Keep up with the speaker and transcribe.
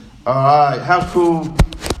All right, how cool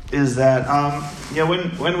is that?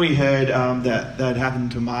 When we heard that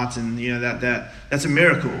happened to Martin, that's a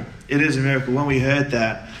miracle. It is a miracle. When we heard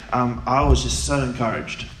that, I was just so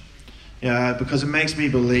encouraged. Because it makes me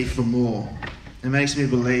believe for more. It makes me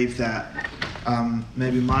believe that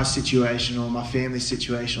maybe my situation or my family's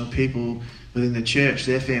situation or people within the church,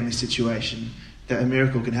 their family situation, that a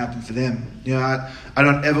miracle can happen for them. I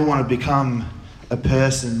don't ever want to become a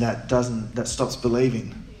person that stops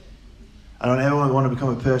believing. I don't ever want to become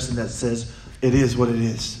a person that says it is what it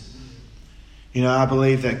is. I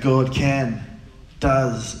believe that God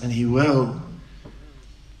does, and He will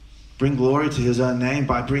bring glory to His own name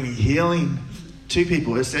by bringing healing to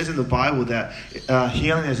people. It says in the Bible that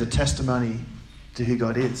healing is a testimony to who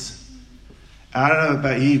God is. I don't know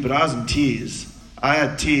about you, but I was in tears. I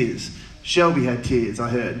had tears. Shelby had tears, I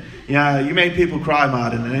heard. You made people cry,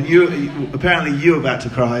 Martin, and apparently you were about to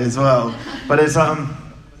cry as well. But it's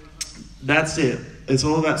that's it. It's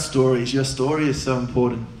all about stories. Your story is so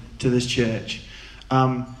important to this church.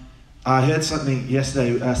 I heard something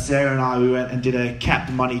yesterday. Sarah and I, we went and did a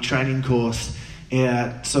Cap Money training course.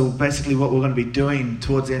 So basically what we're going to be doing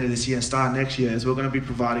towards the end of this year and start next year is we're going to be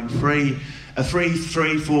providing a free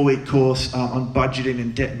 3-4 week course on budgeting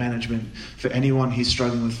and debt management for anyone who's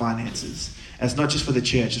struggling with finances. And it's not just for the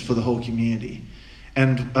church, it's for the whole community.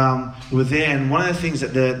 And we're there, and one of the things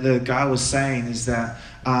that the guy was saying is that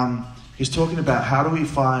he's talking about how do we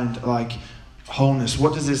find wholeness?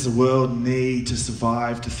 What does this world need to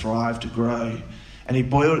survive, to thrive, to grow? And he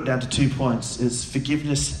boiled it down to 2 points. It's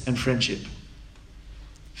forgiveness and friendship.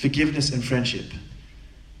 Forgiveness and friendship.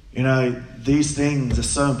 These things are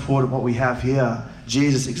so important, what we have here.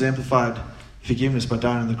 Jesus exemplified forgiveness by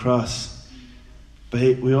dying on the cross.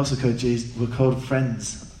 But we also we're called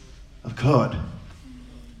friends of God.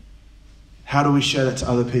 How do we show that to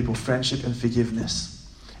other people? Friendship and forgiveness.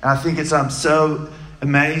 And I think it's so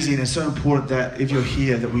amazing and so important that if you're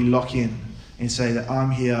here, that we lock in and say that I'm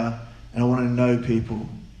here and I want to know people.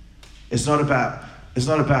 It's not about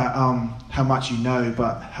how much you know,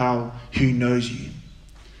 but who knows you.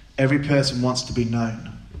 Every person wants to be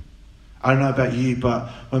known. I don't know about you, but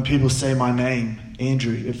when people say my name,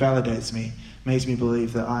 Andrew, it validates me, makes me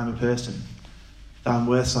believe that I'm a person, that I'm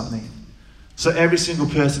worth something. So every single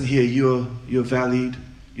person here, you're valued.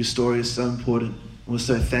 Your story is so important. We're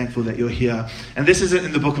so thankful that you're here. And this isn't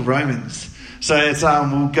in the book of Romans. So it's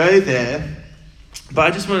we'll go there. But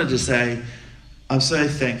I just wanted to say, I'm so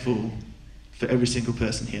thankful for every single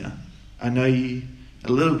person here. I know you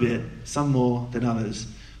a little bit, some more than others.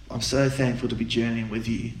 I'm so thankful to be journeying with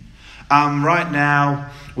you. Right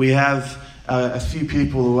now, we have a few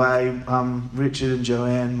people away. Richard and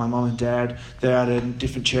Joanne, my mum and dad, they're at a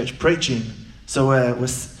different church preaching. So we're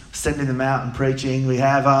sending them out and preaching. We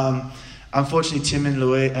have, unfortunately, Tim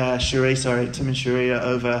and Cherie are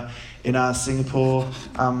over in Singapore.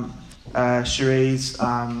 Cherie's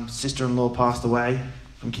sister-in-law passed away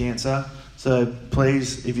from cancer. So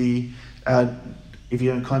please, if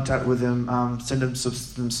you're in contact with them, send them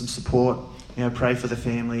some support. Pray for the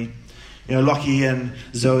family. Lockie and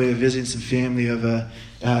Zoe are visiting some family over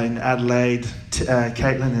in Adelaide.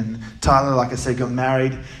 Caitlin and Tyler, like I said, got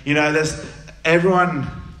married. There's everyone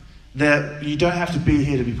that you don't have to be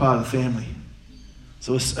here to be part of the family.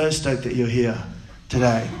 So we're so stoked that you're here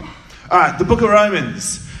today. All right, the book of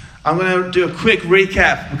Romans. I'm going to do a quick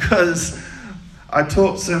recap because I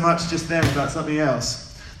talked so much just then about something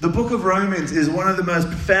else. The book of Romans is one of the most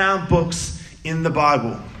profound books in the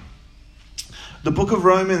Bible. The book of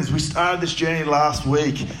Romans, we started this journey last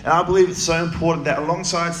week, and I believe it's so important that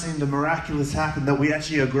alongside seeing the miraculous happen, that we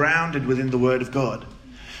actually are grounded within the Word of God.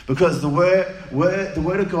 Because the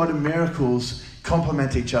Word of God and miracles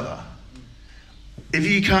complement each other.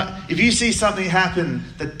 If you see something happen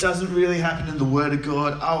that doesn't really happen in the Word of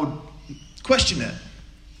God, I would question it.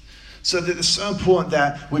 So that it's so important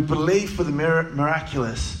that we believe for the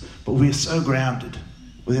miraculous, but we are so grounded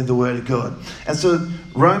within the Word of God. And so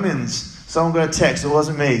Romans, someone got a text, it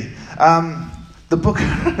wasn't me. The book,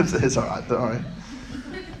 it's all right, don't worry.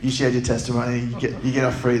 You shared your testimony, you get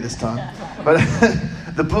off free this time. But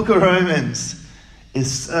the book of Romans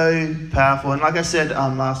is so powerful. And like I said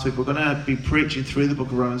last week, we're going to be preaching through the book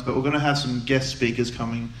of Romans, but we're going to have some guest speakers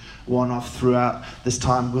coming one-off throughout this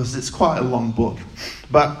time because it's quite a long book.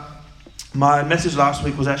 But my message last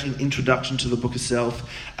week was actually an introduction to the book itself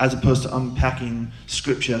as opposed to unpacking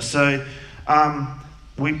scripture. So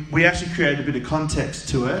we actually created a bit of context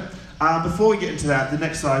to it. Before we get into that, the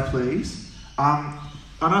next slide, please. On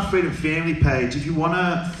our Freedom Family page, if you want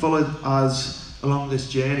to follow us along this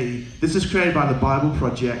journey, this is created by the Bible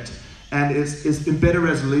Project, And it's in better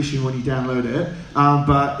resolution when you download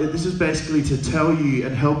it. This is basically to tell you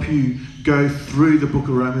and help you go through the book of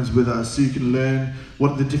Romans with us so you can learn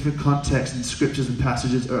what the different contexts and scriptures and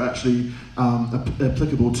passages are actually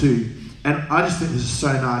applicable to. And I just think this is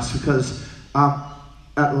so nice because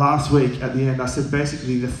at last week at the end I said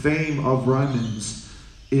basically the theme of Romans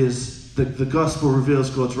is the gospel reveals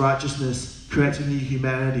God's righteousness, creates a new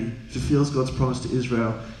humanity, fulfills God's promise to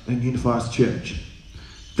Israel, and unifies the church.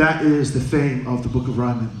 That is the theme of the book of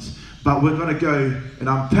Romans. But we're going to go and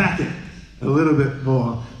unpack it a little bit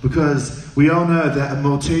more because we all know that a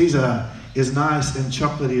Malteser is nice and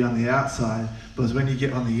chocolatey on the outside, but when you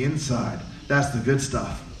get on the inside, that's the good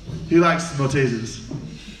stuff. Who likes Maltesers?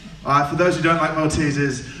 For those who don't like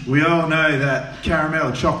Maltesers, we all know that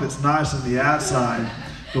caramel chocolate's nice on the outside,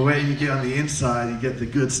 but when you get on the inside, you get the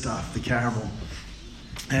good stuff, the caramel.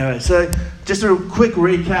 Anyway, so just a quick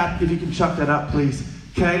recap, if you can chuck that up, please.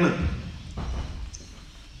 Caleb.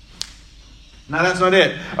 No, that's not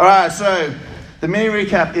it. All right, so the mini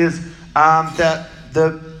recap is that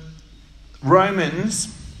the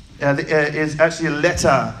Romans is actually a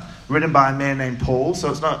letter written by a man named Paul.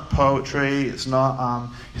 So it's not poetry, it's not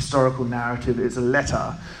historical narrative, it's a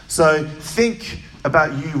letter. So think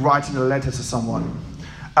about you writing a letter to someone.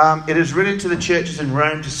 It is written to the churches in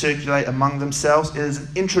Rome to circulate among themselves. It is an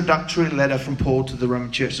introductory letter from Paul to the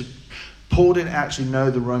Roman church. So Paul didn't actually know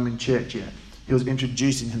the Roman church yet. He was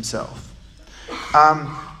introducing himself.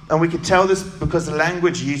 And we can tell this because the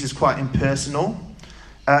language used is quite impersonal.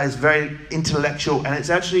 It's very intellectual. And it's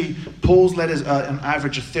actually, Paul's letters are an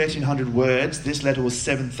average of 1,300 words. This letter was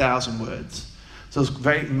 7,000 words. So it was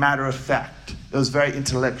very matter of fact. It was very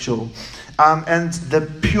intellectual. And the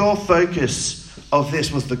pure focus of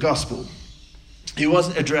this was the gospel. He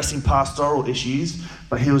wasn't addressing pastoral issues,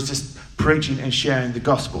 but he was just preaching and sharing the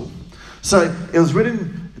gospel. So it was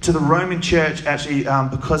written to the Roman church actually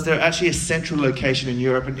because they're actually a central location in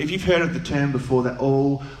Europe. And if you've heard of the term before that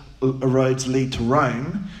all roads lead to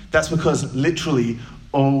Rome, that's because literally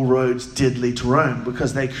all roads did lead to Rome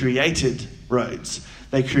because they created roads.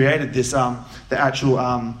 They created this, the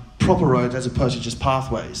actual proper roads as opposed to just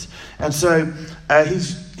pathways. And so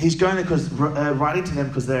he's going there writing to them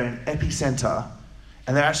because they're an epicenter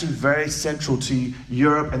and they're actually very central to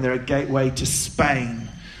Europe and they're a gateway to Spain.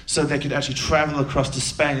 So they could actually travel across to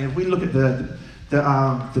Spain. And if we look at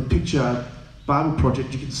the picture Bible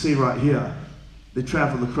project, you can see right here, they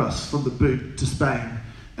travel across from the boot to Spain.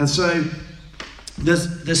 And so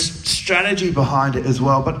there's this strategy behind it as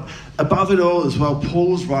well. But above it all as well,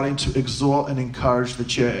 Paul's writing to exhort and encourage the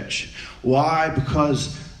church. Why?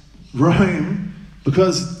 Because Rome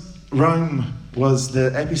was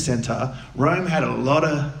the epicenter. Rome had a lot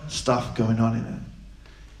of stuff going on in it.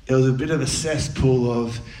 It was a bit of a cesspool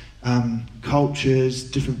of cultures,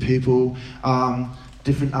 different people,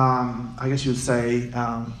 different, I guess you would say,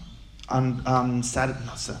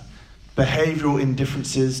 behavioural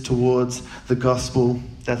indifferences towards the gospel.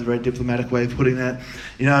 That's a very diplomatic way of putting it.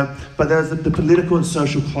 But there's the political and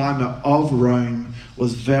social climate of Rome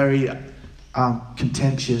was very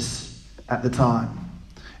contentious at the time.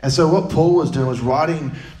 And so what Paul was doing was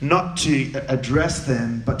writing not to address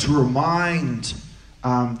them, but to remind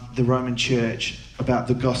the Roman church about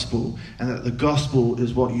the gospel, and that the gospel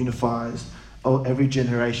is what unifies every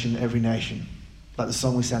generation, every nation, like the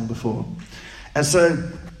song we sang before. And so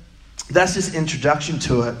that's just introduction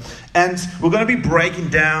to it. And we're going to be breaking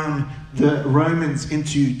down the Romans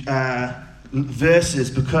into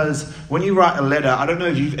verses, because when you write a letter, I don't know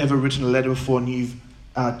if you've ever written a letter before and you've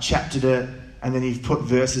chaptered it and then you've put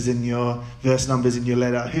verse numbers in your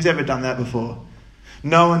letter. Who's ever done that before?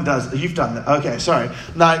 No one does. You've done that. Okay, sorry.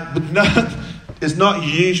 It's not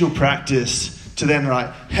usual practice to then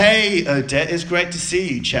write, "Hey, Odette, it's great to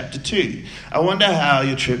see you, chapter 2. I wonder how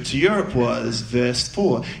your trip to Europe was, verse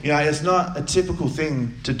 4. It's not a typical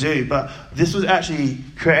thing to do, but this was actually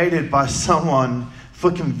created by someone for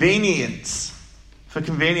convenience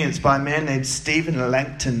by a man named Stephen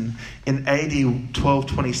Langton in AD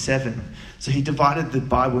 1227. So he divided the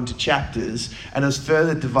Bible into chapters, and it was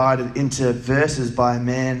further divided into verses by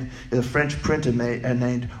a French printer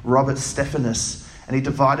named Robert Stephanus. And he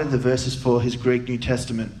divided the verses for his Greek New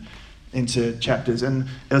Testament into chapters. And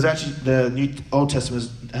it was actually, the Old Testament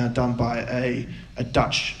was done by a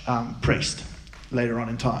Dutch priest later on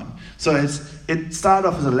in time. So it started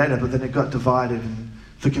off as a letter, but then it got divided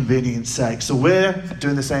for convenience sake. So we're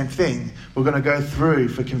doing the same thing. We're going to go through,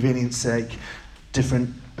 for convenience sake,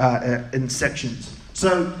 different in sections.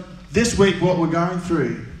 So this week what we're going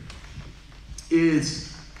through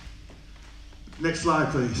is, next slide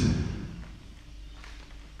please,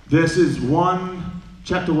 verses 1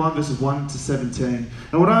 chapter 1, verses 1 to 17.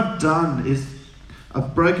 And what I've done is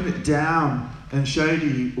I've broken it down and showed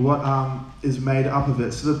you what is made up of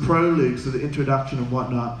it. So the prologue, so the introduction and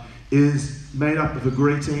whatnot, is made up of a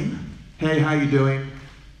greeting. Hey, how you doing?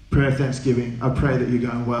 Prayer, thanksgiving. I pray that you're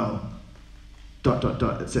going well. ...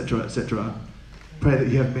 etc., etc. Pray that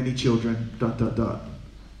you have many children. ...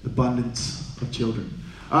 Abundance of children.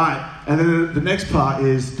 All right, and then the next part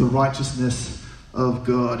is the righteousness of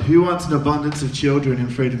God. Who wants an abundance of children in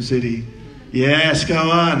Freedom City? Yes, go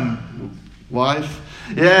on, wife.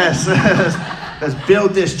 Yes, let's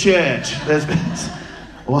build this church.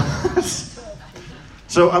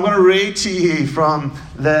 So I'm going to read to you from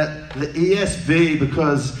the ESV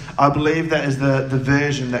because I believe that is the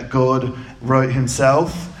version that God wrote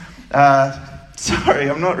himself. Sorry,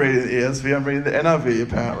 I'm not reading the ESV, I'm reading the NIV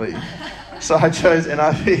apparently. So I chose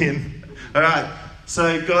NIV. All right,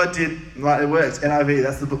 so God did, like it works, NIV,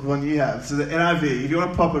 that's the one you have. So the NIV, if you want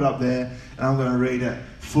to pop it up there, and I'm going to read it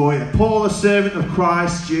for you. Paul, a servant of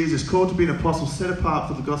Christ Jesus, called to be an apostle, set apart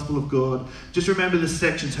for the gospel of God. Just remember the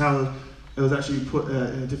sections, how it was actually put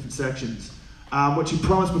in different sections. Which he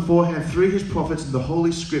promised beforehand through his prophets in the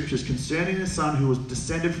Holy Scriptures concerning his Son who was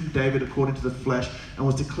descended from David according to the flesh and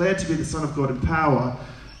was declared to be the Son of God in power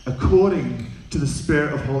according to the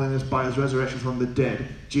Spirit of holiness by his resurrection from the dead,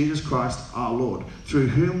 Jesus Christ our Lord, through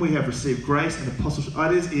whom we have received grace and apostleship. Oh,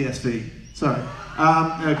 it is ESV. Sorry.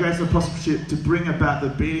 Grace and apostleship to bring about the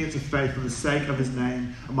obedience of faith for the sake of his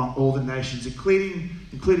name among all the nations, including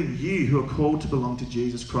you who are called to belong to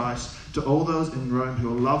Jesus Christ, to all those in Rome who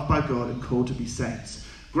are loved by God and called to be saints.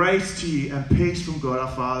 Grace to you and peace from God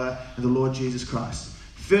our Father and the Lord Jesus Christ.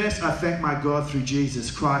 First, I thank my God through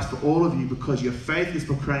Jesus Christ for all of you because your faith is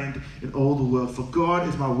proclaimed in all the world. For God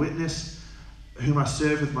is my witness, whom I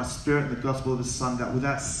serve with my spirit in the gospel of his Son, that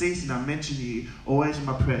without ceasing I mention you always in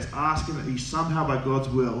my prayers, asking that you somehow by God's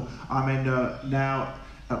will I may know now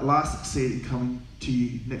at last succeed in coming to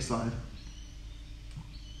you. Next slide.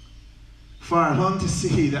 For I long to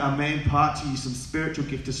see that I may impart to you some spiritual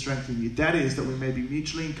gift to strengthen you. That is, that we may be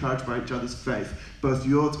mutually encouraged by each other's faith, both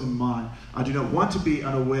yours and mine. I do not want to be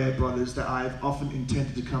unaware, brothers, that I have often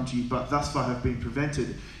intended to come to you, but thus far have been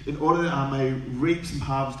prevented, in order that I may reap some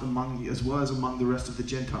harvest among you, as well as among the rest of the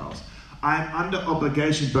Gentiles. I am under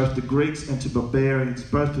obligation both to Greeks and to barbarians,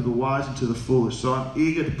 both to the wise and to the foolish. So I am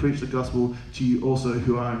eager to preach the gospel to you also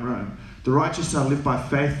who are in Rome. The righteous shall live by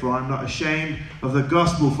faith, for I am not ashamed of the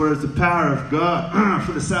gospel, for it is the power of God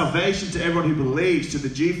for the salvation to everyone who believes, to the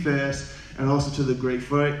Jew first and also to the Greek.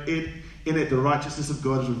 For in it the righteousness of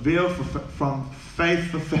God is revealed from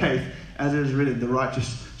faith for faith, as it is written, the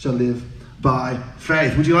righteous shall live by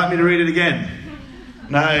faith. Would you like me to read it again?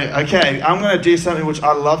 No? Okay, I'm going to do something which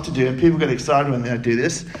I love to do, and people get excited when they do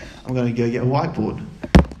this. I'm going to go get a whiteboard.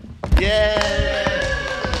 Yeah!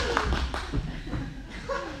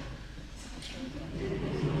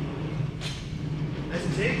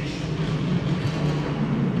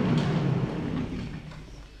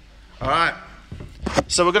 All right,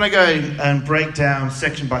 so we're going to go and break down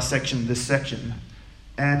section by section this section.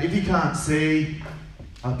 And if you can't see,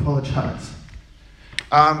 I apologise.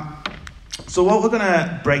 So what we're going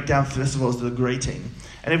to break down first of all is the greeting.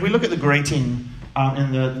 And if we look at the greeting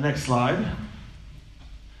in the next slide,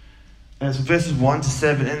 it's verses 1 to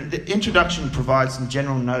 7. And the introduction provides some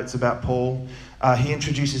general notes about Paul. He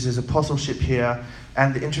introduces his apostleship here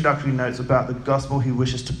and the introductory notes about the gospel he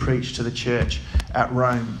wishes to preach to the church at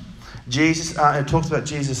Rome. Jesus, it talks about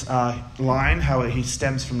Jesus' line, how he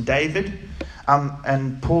stems from David.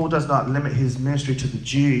 And Paul does not limit his ministry to the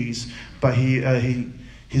Jews, but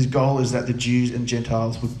his goal is that the Jews and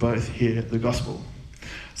Gentiles would both hear the gospel.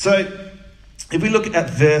 So if we look at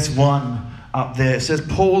verse 1 up there, it says,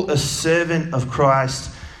 Paul, a servant of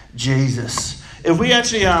Christ Jesus. If we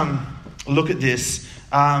actually look at this,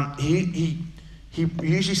 he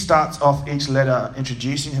usually starts off each letter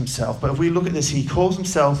introducing himself. But if we look at this, he calls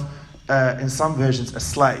himself, in some versions, a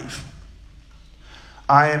slave.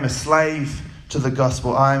 I am a slave to the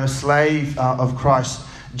gospel. I am a slave of Christ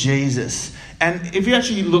Jesus. And if you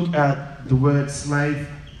actually look at the word slave,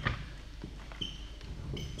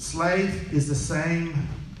 slave is the same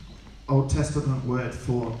Old Testament word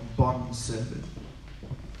for bond servant.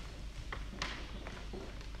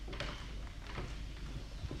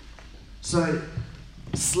 So,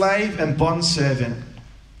 slave and bond servant.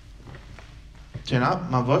 Turn up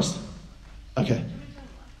my voice. Okay.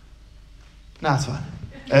 No, it's fine.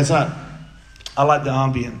 It's fine. I like the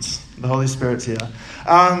ambience. The Holy Spirit's here.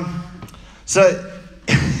 So,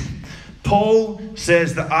 Paul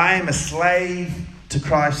says that I am a slave to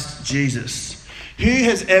Christ Jesus. Who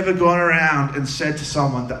has ever gone around and said to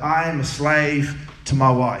someone that I am a slave to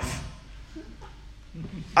my wife.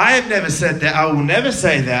 I have never said that. I will never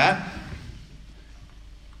say that.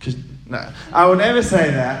 I will never say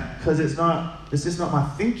that because it's just not my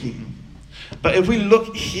thinking. But if we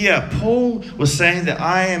look here, Paul was saying that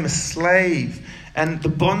I am a slave, and the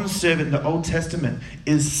bondservant in the Old Testament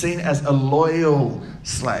is seen as a loyal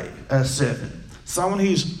servant, someone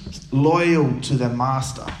who's loyal to their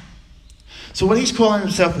master. So when he's calling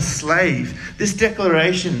himself a slave, this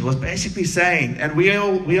declaration was basically saying, and we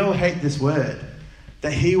all hate this word,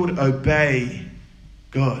 that he would obey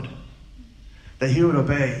God. That he would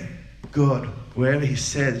obey God wherever he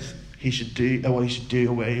says he should do, or what he should do,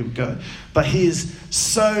 or where he would go. But he's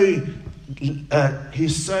so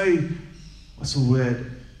what's the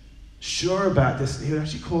word? Sure about this, he would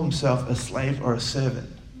actually call himself a slave or a servant.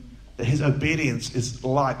 That his obedience is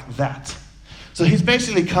like that. So he's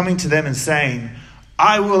basically coming to them and saying,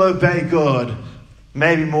 I will obey God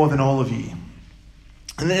maybe more than all of you.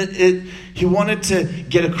 And he wanted to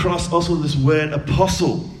get across also this word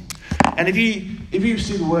apostle. And if you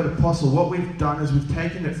see the word apostle, what we've done is we've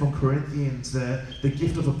taken it from Corinthians, the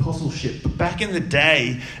gift of apostleship. But back in the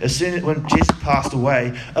day, when Jesus passed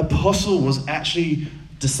away, apostle was actually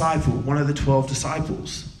disciple, one of the 12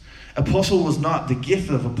 disciples. Apostle was not the gift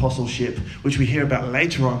of apostleship, which we hear about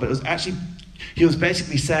later on, but it was actually, he was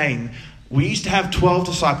basically saying, we used to have 12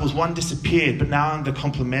 disciples, one disappeared, but now I'm the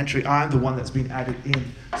complementary, I'm the one that's been added in.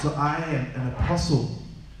 So I am an apostle.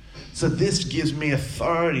 So this gives me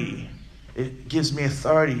authority. It gives me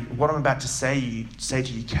authority. What I'm about to say to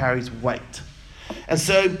you carries weight. And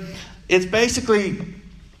so it's basically,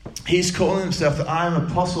 he's calling himself that I am an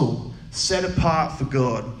apostle, set apart for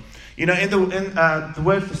God. You know, the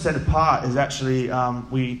word for set apart is actually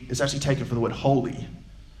it's actually taken from the word holy.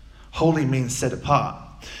 Holy means set apart.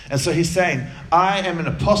 And so he's saying, I am an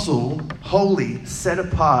apostle, holy, set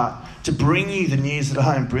apart, to bring you the news that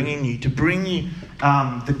I am bringing you, to bring you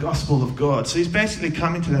the gospel of God. So he's basically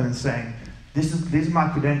coming to them and saying, these are my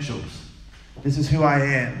credentials. This is who I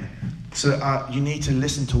am. So you need to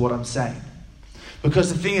listen to what I'm saying.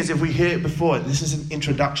 Because the thing is, if we hear it before, this is an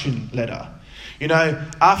introduction letter. You know,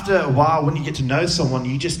 after a while, when you get to know someone,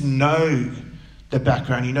 you just know their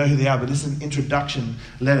background, you know who they are, but this is an introduction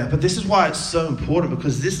letter. But this is why it's so important,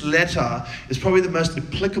 because this letter is probably the most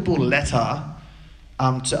applicable letter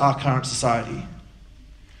to our current society,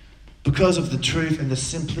 because of the truth and the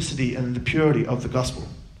simplicity and the purity of the gospel.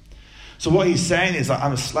 So what he's saying is,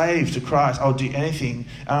 I'm a slave to Christ, I'll do anything,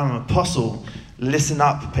 and I'm an apostle. Listen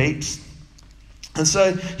up, peeps. And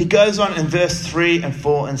so he goes on in verse 3 and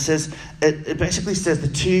 4 and says, it basically says the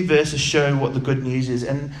two verses show what the good news is.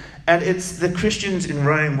 And it's the Christians in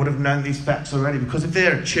Rome would have known these facts already, because if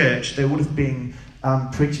they're a church, they would have been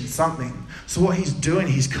preaching something. So what he's doing,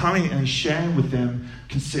 he's coming and he's sharing with them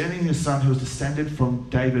concerning his son who was descended from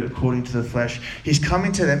David according to the flesh. He's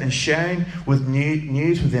coming to them and sharing with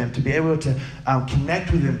news with them to be able to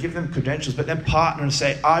connect with them, give them credentials, but then partner and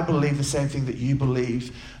say, I believe the same thing that you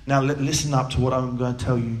believe. Now listen up to what I'm going to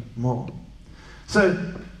tell you more.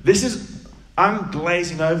 So I'm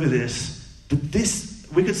glazing over this, but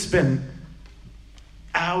we could spend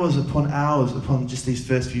hours upon just these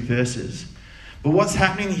first few verses. But what's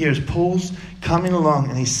happening here is Paul's coming along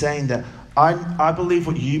and he's saying that I believe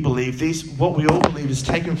what you believe. What we all believe is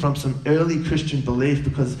taken from some early Christian belief,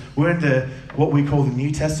 because we're in what we call the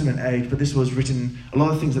New Testament age, but this was written, a lot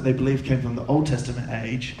of things that they believe came from the Old Testament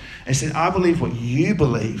age. And he said, I believe what you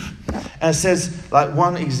believe. And it says, like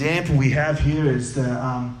one example we have here is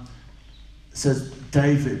it says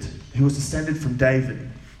David, who was descended from David.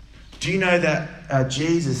 Do you know that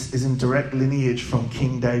Jesus is in direct lineage from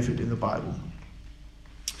King David in the Bible?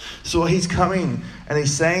 So he's coming and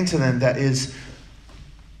he's saying to them that is,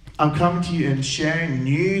 I'm coming to you and sharing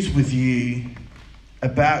news with you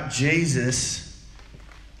about Jesus,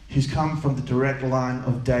 who's come from the direct line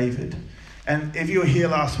of David. And if you were here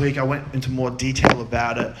last week, I went into more detail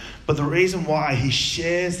about it. But the reason why he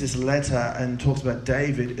shares this letter and talks about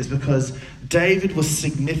David is because David was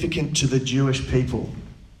significant to the Jewish people.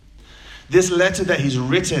 This letter that he's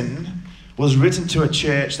written was written to a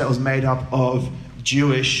church that was made up of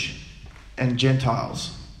Jewish and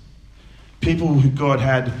Gentiles. People who God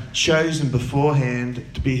had chosen beforehand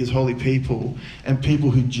to be his holy people, and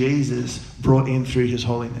people who Jesus brought in through his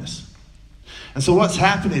holiness. And so what's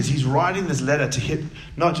happened is he's writing this letter to hit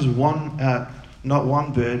not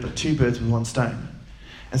one bird, but two birds with one stone.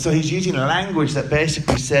 And so he's using language that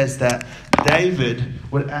basically says that David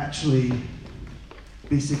would actually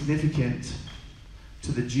be significant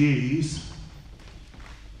to the Jews.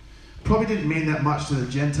 Probably didn't mean that much to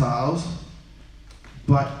the Gentiles,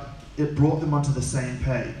 but it brought them onto the same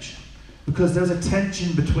page. because there's a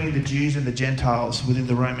tension between the Jews and the Gentiles within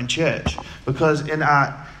the Roman Church. Because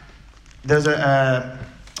there's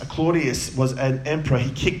Claudius was an emperor.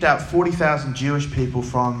 He kicked out 40,000 Jewish people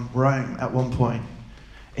from Rome at one point.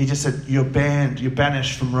 He just said, you're banned, you're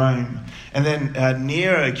banished from Rome. And then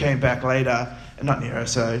Nero came back later. Not Nero,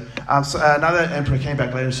 so another emperor came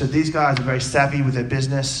back later and said, these guys are very savvy with their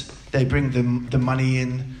business. They bring the money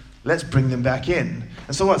in. Let's bring them back in.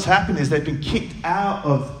 And so what's happened is they've been kicked out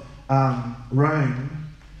of Rome,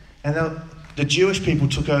 and the Jewish people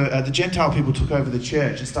took over, the Gentile people took over the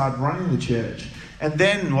church and started running the church. And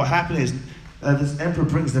then what happened is this emperor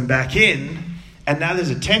brings them back in, and now there's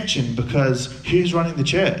a tension because who's running the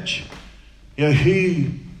church? Who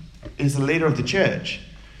is the leader of the church?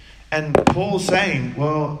 And Paul's saying,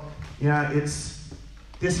 well, this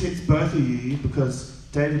hits both of you because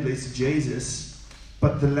David leads to Jesus,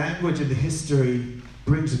 but the language and the history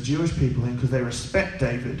brings the Jewish people in because they respect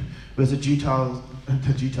David, whereas the Gentiles,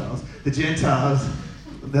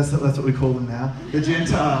 that's what we call them now, the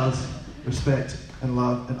Gentiles respect and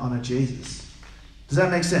love and honor Jesus. Does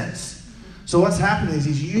that make sense? So what's happening is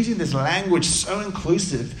he's using this language so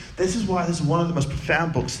inclusive. This is why this is one of the most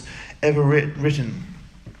profound books ever written.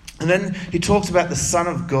 And then he talks about the Son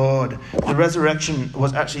of God. The resurrection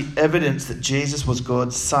was actually evidence that Jesus was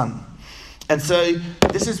God's Son. And so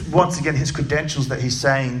this is once again his credentials that he's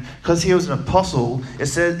saying. Because he was an apostle, he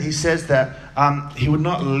says that he would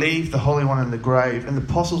not leave the Holy One in the grave. And the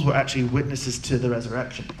apostles were actually witnesses to the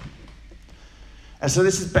resurrection. And so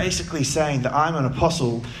this is basically saying that I'm an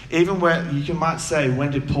apostle, even where you might say,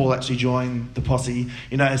 when did Paul actually join the posse?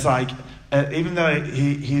 It's like, even though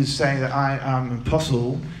he's saying that I am an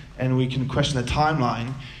apostle, and we can question the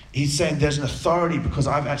timeline, he's saying there's an authority because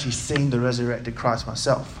I've actually seen the resurrected Christ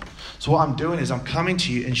myself. So what I'm doing is I'm coming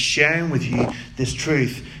to you and sharing with you this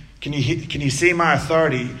truth. Can you see my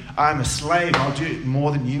authority? I'm a slave. I'll do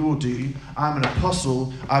more than you will do. I'm an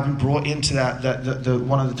apostle. I've been brought into the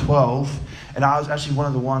one of the 12, and I was actually one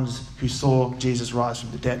of the ones who saw Jesus rise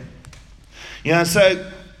from the dead.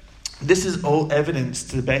 So this is all evidence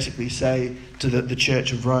to basically say to the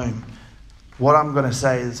Church of Rome, what I'm going to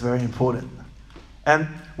say is very important. And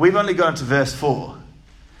we've only gone to verse 4.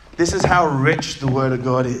 This is how rich the Word of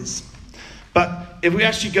God is. But if we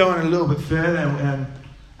actually go on a little bit further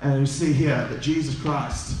and we see here that Jesus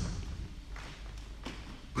Christ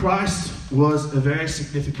was a very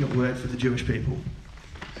significant word for the Jewish people.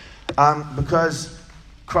 Because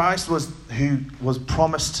Christ was who was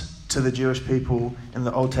promised to the Jewish people in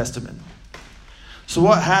the Old Testament. So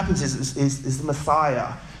what happens is the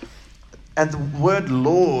Messiah. And the word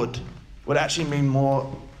Lord would actually mean more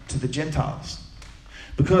to the Gentiles.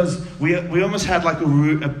 Because we almost had like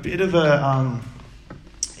a bit of an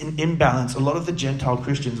imbalance. A lot of the Gentile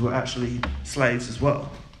Christians were actually slaves as well.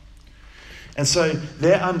 And so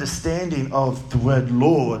their understanding of the word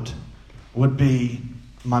Lord would be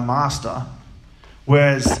my master.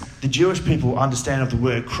 Whereas the Jewish people understand of the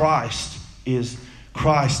word Christ is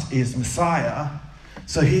Messiah.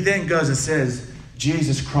 So he then goes and says,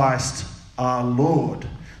 Jesus Christ our Lord.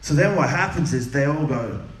 So then what happens is they all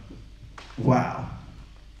go, wow,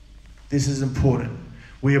 this is important.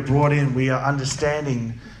 We are brought in, we are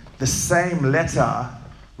understanding the same letter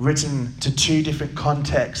written to two different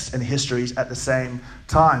contexts and histories at the same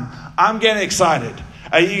time. I'm getting excited.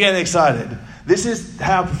 Are you getting excited? This is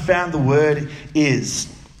how profound the word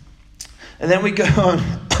is. And then we go on,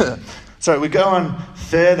 we go on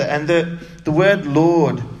further, and the word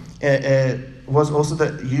Lord was also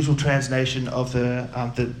the usual translation of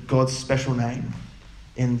the God's special name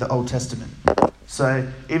in the Old Testament. So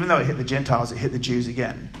even though it hit the Gentiles, it hit the Jews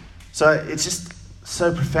again. So it's just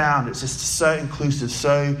so profound. It's just so inclusive,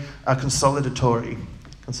 so consolidatory.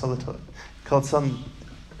 It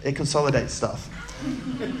consolidates stuff.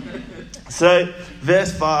 So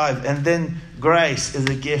verse 5, and then grace is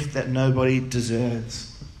a gift that nobody deserves.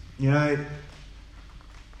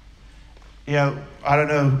 I don't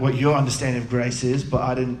know what your understanding of grace is, but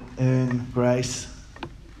I didn't earn grace.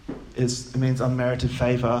 It means unmerited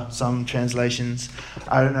favor, some translations.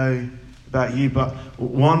 I don't know about you, but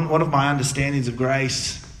one of my understandings of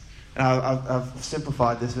grace, and I've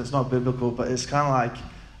simplified this, it's not biblical, but it's kind of like,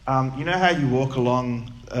 you know how you walk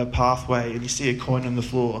along a pathway and you see a coin on the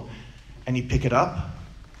floor and you pick it up?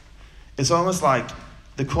 It's almost like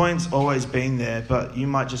the coin's always been there, but you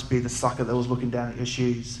might just be the sucker that was looking down at your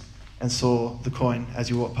shoes and saw the coin as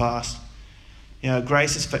you walk past.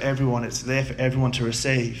 Grace is for everyone. It's there for everyone to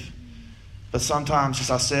receive. But sometimes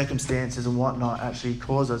just our circumstances and whatnot actually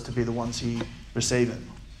cause us to be the ones who receive it.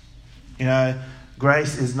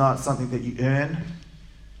 Grace is not something that you earn.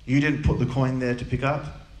 You didn't put the coin there to pick up.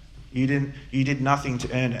 You did nothing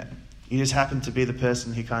to earn it. You just happened to be the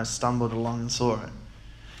person who kind of stumbled along and saw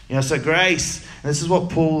it. So grace, and this is what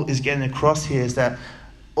Paul is getting across here, is that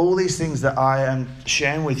all these things that I am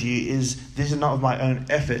sharing with you these are not of my own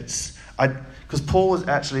efforts. Because Paul was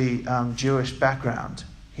actually Jewish background.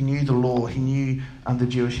 He knew the law. He knew the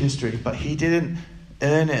Jewish history. But he didn't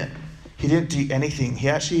earn it. He didn't do anything. He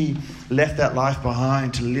actually left that life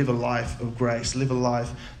behind to live a life of grace, live a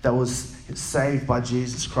life that was saved by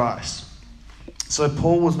Jesus Christ. So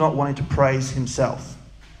Paul was not wanting to praise himself.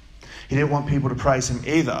 He didn't want people to praise him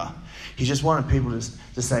either. He just wanted people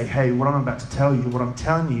to say, hey, what I'm about to tell you, what I'm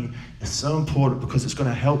telling you is so important because it's going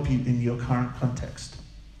to help you in your current context.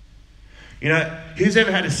 Who's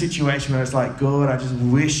ever had a situation where it's like, God, I just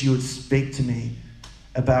wish you would speak to me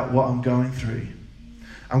about what I'm going through.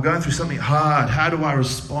 I'm going through something hard. How do I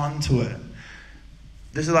respond to it?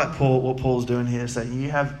 This is like what Paul's doing here, saying you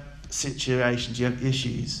have situations, you have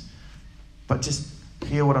issues, but just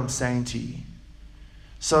hear what I'm saying to you.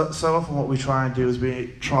 So often what we try and do is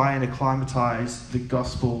we try and acclimatize the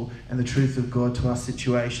gospel and the truth of God to our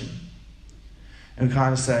situation. And we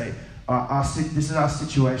kind of say, this is our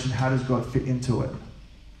situation, how does God fit into it?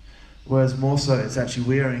 Whereas more so, it's actually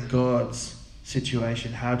we are in God's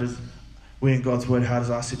situation. We're in God's word, how does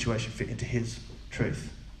our situation fit into his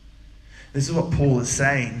truth? This is what Paul is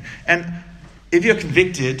saying. And if you're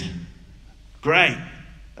convicted, great.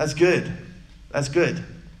 That's good. That's good.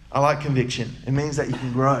 I like conviction. It means that you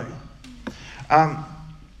can grow.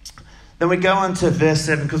 Then we go on to verse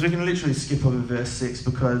 7, because we can literally skip over verse 6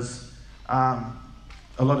 because there's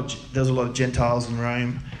a lot of Gentiles in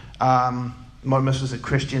Rome. Most of the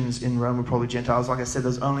Christians in Rome were probably Gentiles. Like I said,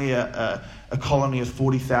 there's only a colony of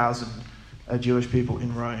 40,000 Jewish people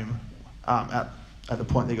in Rome at the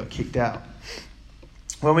point they got kicked out.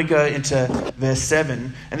 When we go into verse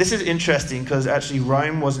 7, and this is interesting because actually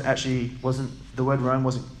the word Rome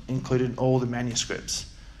wasn't included in all the manuscripts.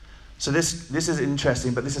 So this is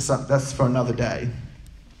interesting, but that's for another day.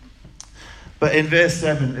 But in verse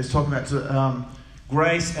 7, it's talking about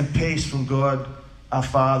grace and peace from God our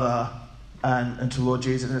Father and to Lord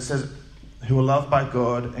Jesus. And it says, who are loved by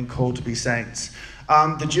God and called to be saints.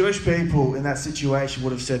 The Jewish people in that situation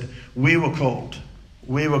would have said, we were called.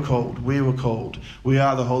 We were called. We were called. We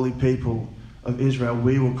are the holy people of Israel.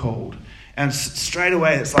 We were called. And straight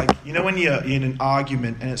away, it's like, when you're in an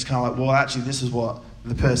argument and it's kind of like, well, actually, this is what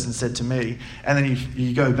the person said to me. And then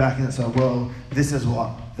you go back and it's like, well, this is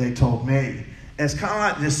what they told me. And it's kind of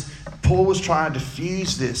like this. Paul was trying to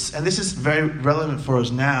diffuse this. And this is very relevant for us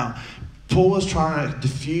now. Paul was trying to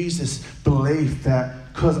diffuse this belief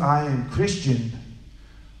that because I am Christian,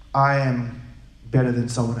 I am better than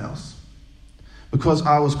someone else. Because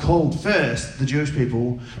I was called first, the Jewish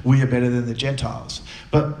people, we are better than the Gentiles.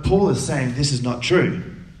 But Paul is saying this is not true.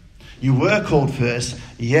 You were called first,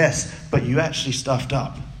 yes, but you actually stuffed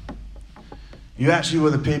up. You actually were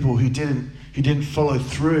the people who didn't follow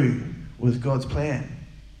through with God's plan.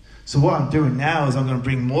 So what I'm doing now is I'm going to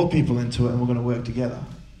bring more people into it and we're going to work together.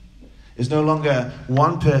 It's no longer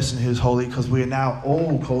one person who's holy because we are now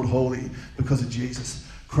all called holy because of Jesus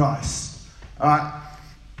Christ. All right.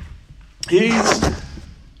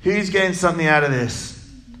 Who's getting something out of this?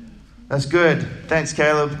 That's good. Thanks,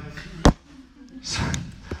 Caleb. So,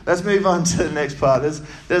 let's move on to the next part.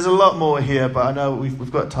 There's a lot more here, but I know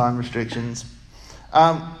we've got time restrictions.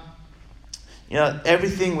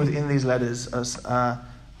 Everything within these letters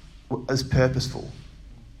is purposeful.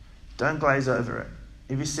 Don't glaze over it.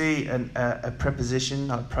 If you see a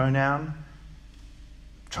preposition, a pronoun,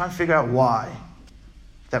 try and figure out why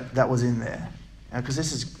that was in there. Because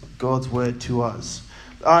this is God's word to us.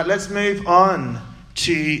 All right, let's move on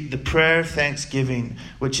to the prayer of thanksgiving,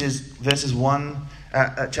 which is chapter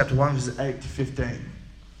 1, verses 8 to 15.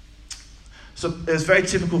 So it's very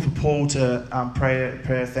typical for Paul to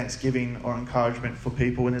pray thanksgiving or encouragement for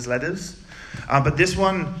people in his letters. But this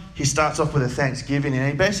one, he starts off with a thanksgiving,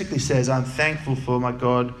 and he basically says, I'm thankful for my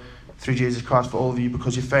God through Jesus Christ for all of you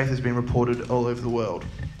because your faith has been reported all over the world.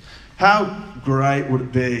 How great would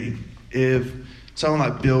it be if someone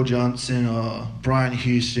like Bill Johnson or Brian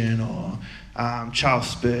Houston or Charles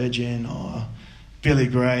Spurgeon or Billy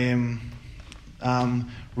Graham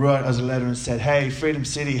wrote us a letter and said, hey, Freedom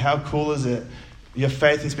City, how cool is it? Your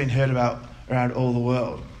faith has been heard about around all the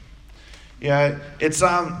world. It's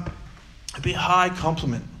it'd be a high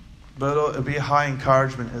compliment, but it'd be a high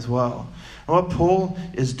encouragement as well. And what Paul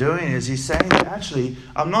is doing is he's saying that actually,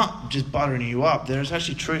 I'm not just buttering you up. There's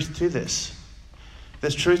actually truth to this.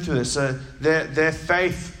 There's truth to this. So their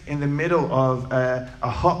faith in the middle of a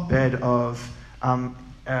hotbed of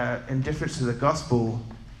indifference to the gospel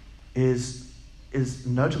is is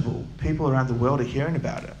notable. People around the world are hearing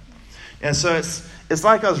about it. And so it's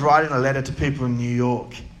like I was writing a letter to people in New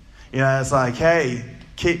York. It's like, hey,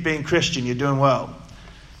 keep being Christian, you're doing well.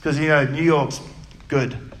 Because, New York's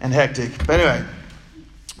good and hectic. But anyway,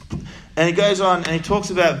 and he goes on and he talks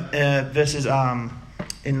about verses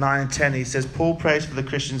in 9 and 10. He says, Paul prays for the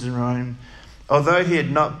Christians in Rome. Although he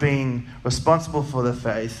had not been responsible for their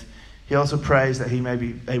faith, he also prays that he may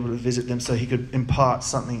be able to visit them so he could impart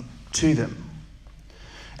something to them.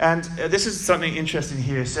 And this is something interesting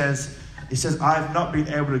here. He says, I have not been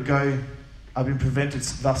able to go. I've been prevented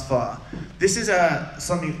thus far. This is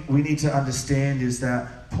something we need to understand, is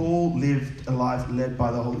that Paul lived a life led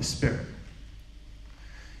by the Holy Spirit.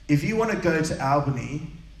 If you want to go to Albany,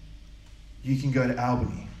 you can go to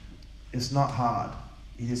Albany. It's not hard.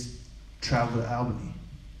 You just travel to Albany.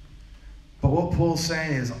 But what Paul's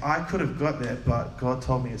saying is, I could have got there, but God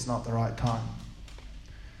told me it's not the right time.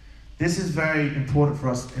 This is very important for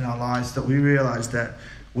us in our lives, that we realize that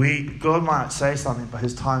God might say something, but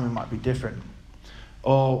his timing might be different.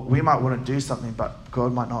 Or we might want to do something, but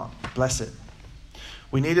God might not bless it.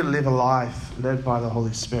 We need to live a life led by the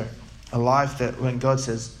Holy Spirit. A life that when God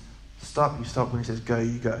says, stop, you stop. When he says, go,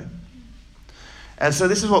 you go. And so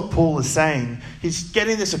this is what Paul is saying. He's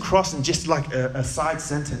getting this across in just like a side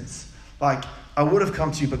sentence. Like, I would have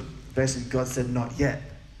come to you, but basically God said, not yet.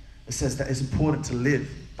 It says that it's important to live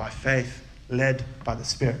by faith, led by the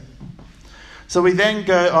Spirit. So we then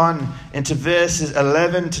go on into verses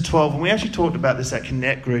 11 to 12. And we actually talked about this at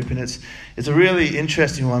Connect Group, and it's a really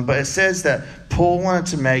interesting one. But it says that Paul wanted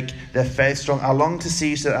to make their faith strong. I long to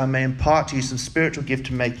see you so that I may impart to you some spiritual gift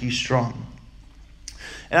to make you strong.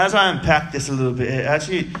 And as I unpack this a little bit,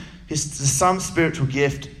 actually, some spiritual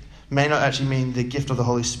gift may not actually mean the gift of the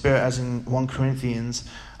Holy Spirit, as in 1 Corinthians.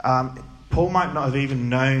 Paul might not have even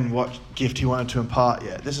known what gift he wanted to impart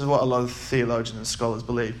yet. This is what a lot of theologians and scholars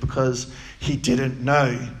believe, because he didn't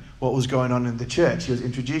know what was going on in the church. He was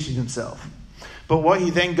introducing himself. But what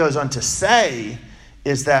he then goes on to say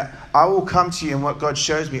is that I will come to you, and what God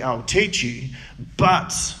shows me, I will teach you.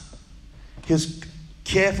 But he's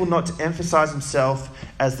careful not to emphasize himself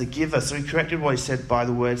as the giver. So he corrected what he said by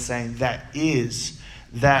the word, saying that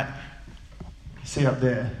see up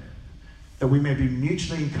there, that we may be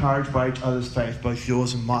mutually encouraged by each other's faith, both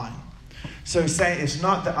yours and mine. So he's saying it's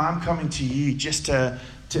not that I'm coming to you just to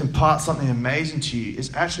impart something amazing to you.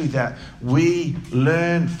 It's actually that we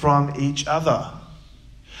learn from each other.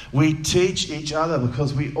 We teach each other,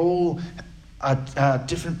 because we all are a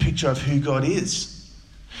different picture of who God is.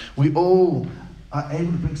 We all are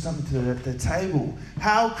able to bring something to the table.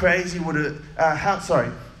 How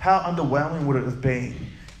underwhelming would it have been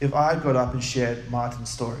if I got up and shared Martin's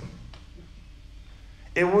story?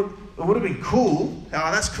 It would have been cool.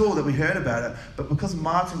 That's cool that we heard about it. But because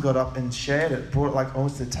Martin got up and shared it, brought it like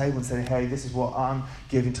almost to the table and said, hey, this is what I'm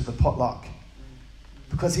giving to the potluck.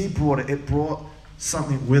 Because he brought it, it brought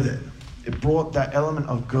something with it. It brought that element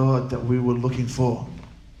of God that we were looking for.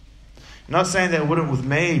 I'm not saying that it wouldn't with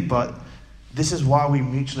me, but this is why we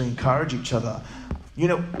mutually encourage each other.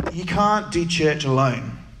 You can't do church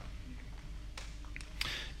alone.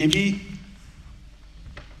 If you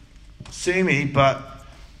sue me, but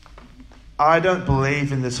I don't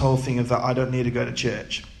believe in this whole thing of that I don't need to go to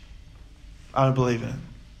church. I don't believe in it.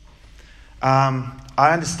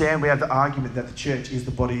 I understand we have the argument that the church is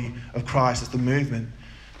the body of Christ, it's the movement.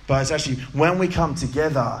 But it's actually, when we come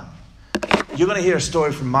together, you're going to hear a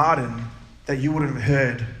story from Martin that you wouldn't have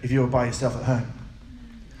heard if you were by yourself at home.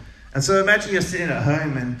 And so imagine you're sitting at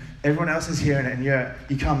home and everyone else is hearing it, and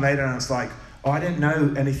you come later and it's like, I didn't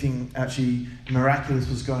know anything actually miraculous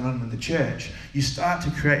was going on in the church. You start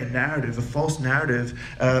to create a narrative, a false narrative,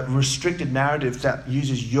 a restricted narrative that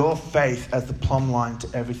uses your faith as the plumb line to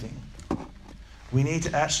everything. We need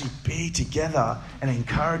to actually be together and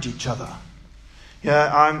encourage each other.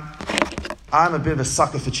 I'm a bit of a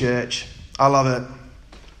sucker for church. I love it.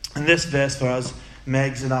 And this verse for us,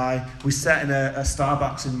 Megs and I, we sat in a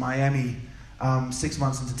Starbucks in Miami 6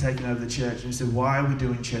 months into taking over the church, and we said, why are we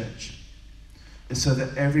doing church? It's so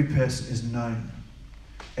that every person is known.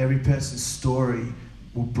 Every person's story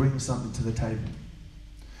will bring something to the table.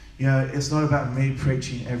 It's not about me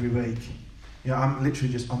preaching every week. I'm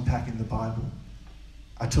literally just unpacking the Bible.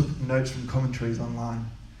 I took notes from commentaries online.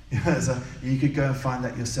 So you could go and find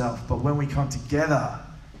that yourself. But when we come together,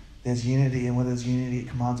 there's unity, and where there's unity, it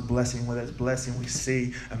commands a blessing. Where there's blessing, we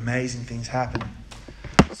see amazing things happen.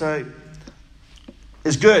 So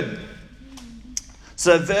it's good.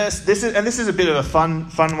 So this is a bit of a fun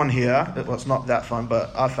one here. Well, it's not that fun,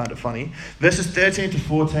 but I found it funny. Verses 13 to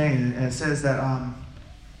 14, and it says that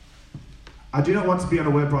I do not want to be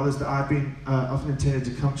unaware, brothers, that I have been often intended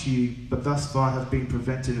to come to you, but thus far have been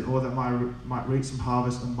prevented, in order that I might reap some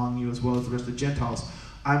harvest among you as well as the rest of the Gentiles.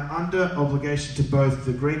 I am under obligation to both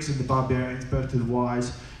the Greeks and the barbarians, both to the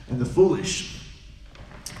wise and the foolish.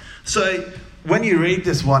 So when you read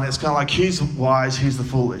this one, it's kind of like, who's wise, who's the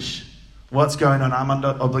foolish? What's going on? I'm under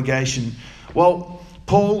obligation. Well,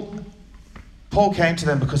 Paul came to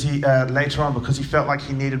them because later on because he felt like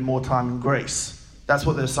he needed more time in Greece. That's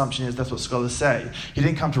what the assumption is. That's what scholars say. He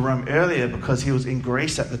didn't come to Rome earlier because he was in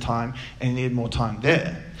Greece at the time and he needed more time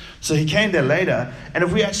there. So he came there later. And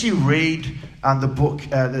if we actually read the book,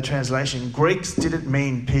 the translation, Greeks didn't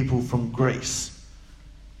mean people from Greece.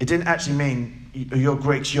 It didn't actually mean you're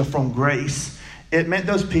Greeks, you're from Greece. It meant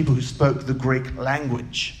those people who spoke the Greek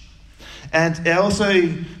language. And it also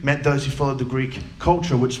meant those who followed the Greek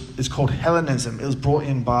culture, which is called Hellenism. It was brought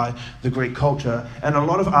in by the Greek culture. And a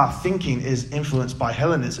lot of our thinking is influenced by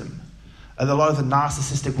Hellenism. And a lot of the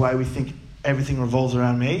narcissistic way we think everything revolves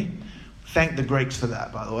around me. Thank the Greeks for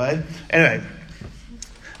that, by the way. Anyway,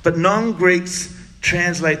 but non-Greeks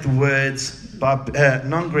translate the words,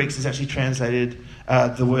 non-Greeks is actually translated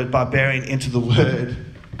the word barbarian into the word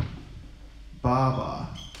barbar.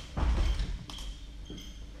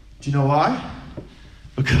 Do you know why?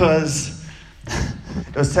 Because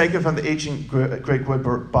it was taken from the ancient Greek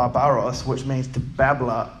word barbaros, which means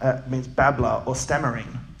babbler or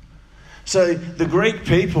stammering. So the Greek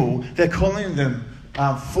people, they're calling them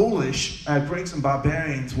foolish, Greeks and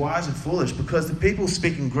barbarians, wise and foolish, because the people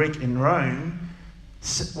speaking Greek in Rome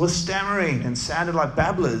were stammering and sounded like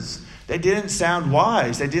babblers. They didn't sound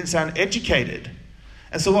wise. They didn't sound educated.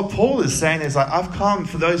 And so what Paul is saying is, like, I've come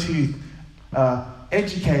for those who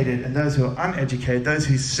educated and those who are uneducated, those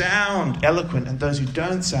who sound eloquent and those who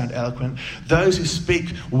don't sound eloquent, those who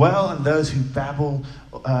speak well and those who babble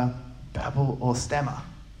or stammer.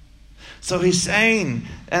 So he's saying,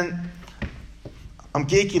 and I'm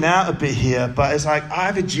geeking out a bit here, but it's like I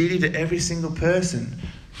have a duty to every single person,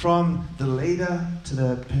 from the leader to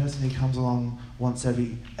the person who comes along once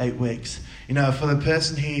every 8 weeks. You know, for the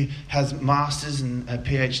person who has masters and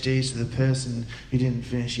PhDs to the person who didn't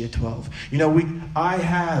finish year 12. You know, I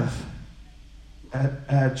have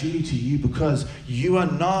a duty to you because you are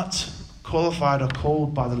not qualified or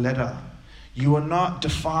called by the letter. You are not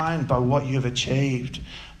defined by what you have achieved,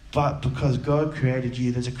 but because God created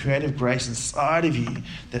you. There's a creative grace inside of you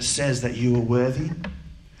that says that you are worthy,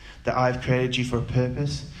 that I've created you for a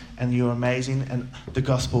purpose, and you're amazing, and the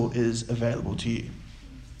gospel is available to you.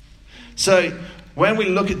 So when we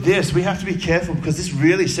look at this, we have to be careful, because this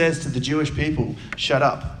really says to the Jewish people, shut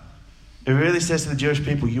up. It really says to the Jewish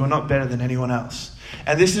people, you are not better than anyone else.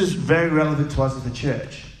 And this is very relevant to us as the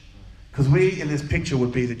church, because we in this picture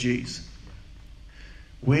would be the Jews.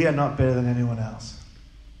 We are not better than anyone else.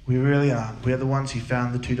 We really aren't. We are the ones who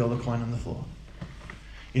found the $2 coin on the floor.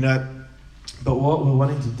 You know, but what we're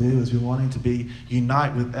wanting to do is we're wanting to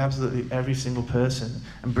unite with absolutely every single person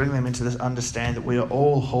and bring them into this understanding that we are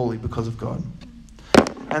all holy because of God.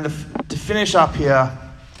 And to finish up here,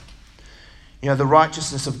 you know, the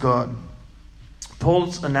righteousness of God.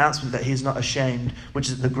 Paul's announcement that he's not ashamed, which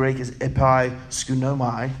is the Greek is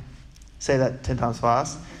episkunomai. Say that 10 times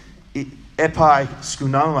fast.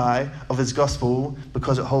 Episkunomai of his gospel,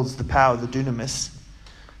 because it holds the power of the dunamis.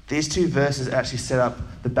 These two verses actually set up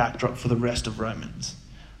the backdrop for the rest of Romans.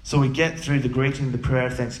 So we get through the greeting, the prayer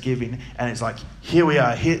of thanksgiving, and it's like, here we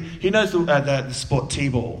are. Who knows the sport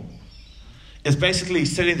T-ball? It's basically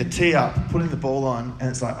setting the tee up, putting the ball on, and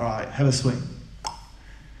it's like, all right, have a swing.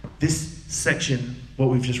 This section, what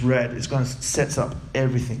we've just read, is going to set up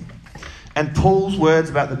everything. And Paul's words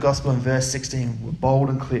about the gospel in verse 16 were bold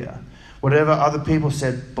and clear. Whatever other people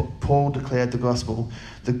said, Paul declared the gospel.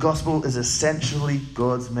 The gospel is essentially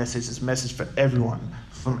God's message. It's a message for everyone,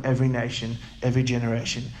 from every nation, every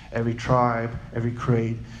generation, every tribe, every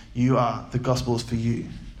creed. The gospel is for you.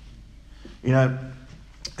 You know,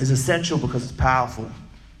 it's essential because it's powerful.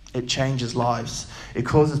 It changes lives. It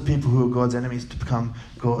causes people who are God's enemies to become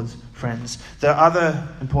God's friends. There are other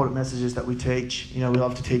important messages that we teach. You know, we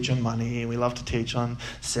love to teach on money, and we love to teach on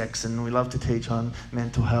sex, and we love to teach on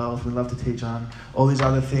mental health. We love to teach on all these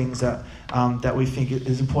other things that we think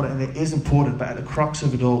is important, and it is important. But at the crux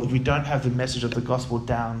of it all, if we don't have the message of the gospel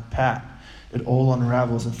down pat, it all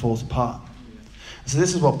unravels and falls apart. So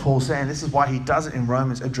this is what Paul's saying. This is why he doesn't in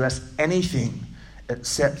Romans address anything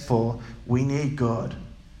except for we need God.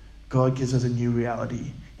 God gives us a new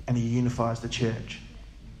reality, and he unifies the church.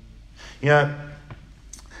 You know,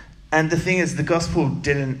 and the thing is, the gospel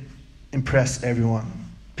didn't impress everyone.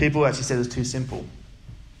 People actually said it was too simple.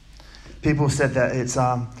 People said that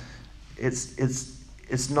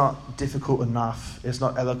it's not difficult enough, it's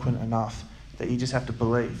not eloquent enough, that you just have to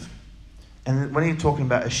believe. And when you're talking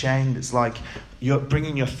about ashamed, it's like you're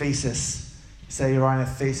bringing your thesis. Say you're writing a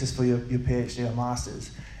thesis for your PhD or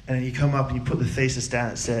master's, and then you come up and you put the thesis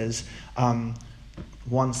down. It says,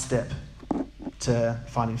 1 step to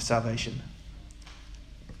finding salvation.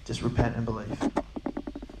 Just repent and believe.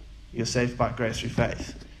 You're saved by grace through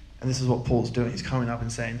faith. And this is what Paul's doing. He's coming up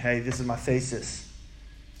and saying, hey, this is my thesis.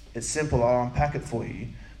 It's simple, I'll unpack it for you.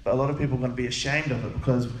 But a lot of people are going to be ashamed of it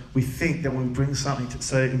because we think that when we bring something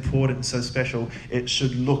so important and so special, it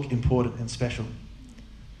should look important and special.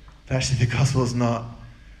 But actually the gospel is not.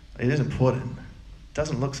 It is important. It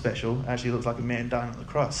doesn't look special. It actually looks like a man dying on the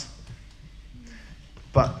cross.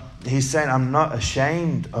 But he's saying, I'm not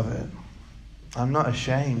ashamed of it. I'm not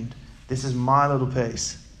ashamed. This is my little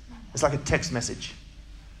piece. It's like a text message.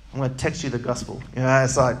 I'm going to text you the gospel.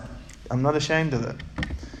 It's like, I'm not ashamed of it.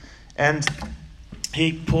 And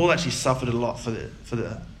Paul actually suffered a lot for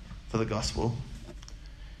the gospel.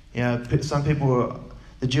 Some people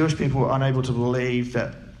the Jewish people were unable to believe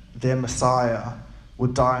that their Messiah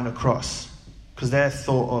would die on a cross, because their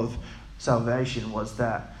thought of salvation was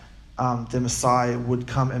that the Messiah would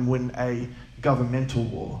come and win a governmental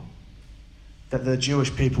war, that the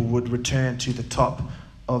Jewish people would return to the top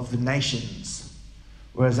of the nations,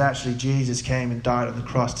 whereas actually Jesus came and died on the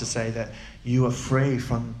cross to say that you are free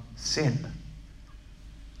from sin.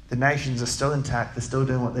 The nations are still intact, they're still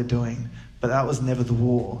doing what they're doing, but that was never the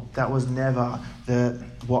war. That was never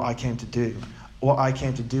what I came to do. What I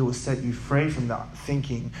came to do was set you free from that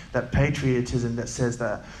thinking, that patriotism that says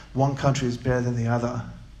that one country is better than the other.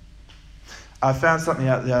 I found something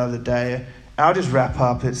out the other day. I'll just wrap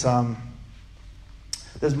up. It's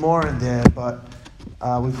there's more in there, but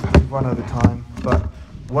we've run over time. But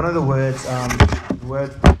one of the words, the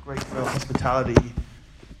word Greek for hospitality,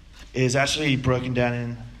 is actually broken down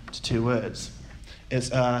into 2 words. It's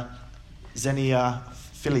xenia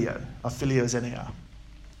phileo, or phileo xenia.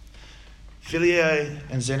 Phileo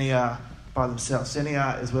and xenia by themselves.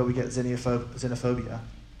 Xenia is where we get xenophobia.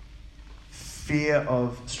 Fear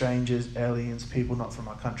of strangers, aliens, people not from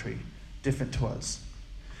our country, different to us.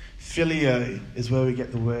 Phileo is where we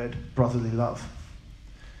get the word brotherly love.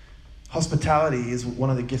 Hospitality is one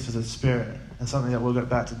of the gifts of the Spirit, and something that we'll get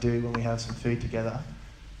back to do when we have some food together.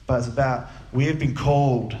 But it's about, we have been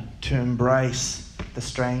called to embrace the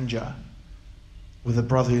stranger with a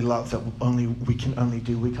brotherly love that we can only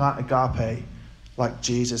do. We can't agape like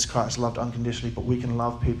Jesus Christ loved unconditionally, but we can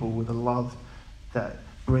love people with a love that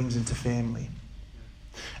brings into family.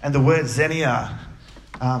 And the word xenia,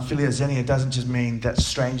 phileo xenia, doesn't just mean that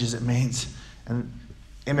strangers, it means an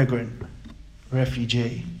immigrant,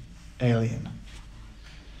 refugee, alien.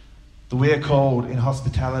 But we are called in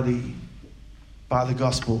hospitality by the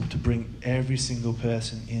gospel to bring every single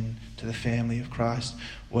person into the family of Christ,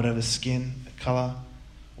 whatever skin color,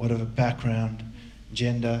 whatever background,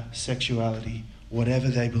 gender, sexuality, whatever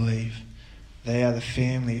they believe. They are the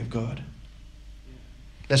family of God.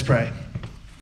 Let's pray.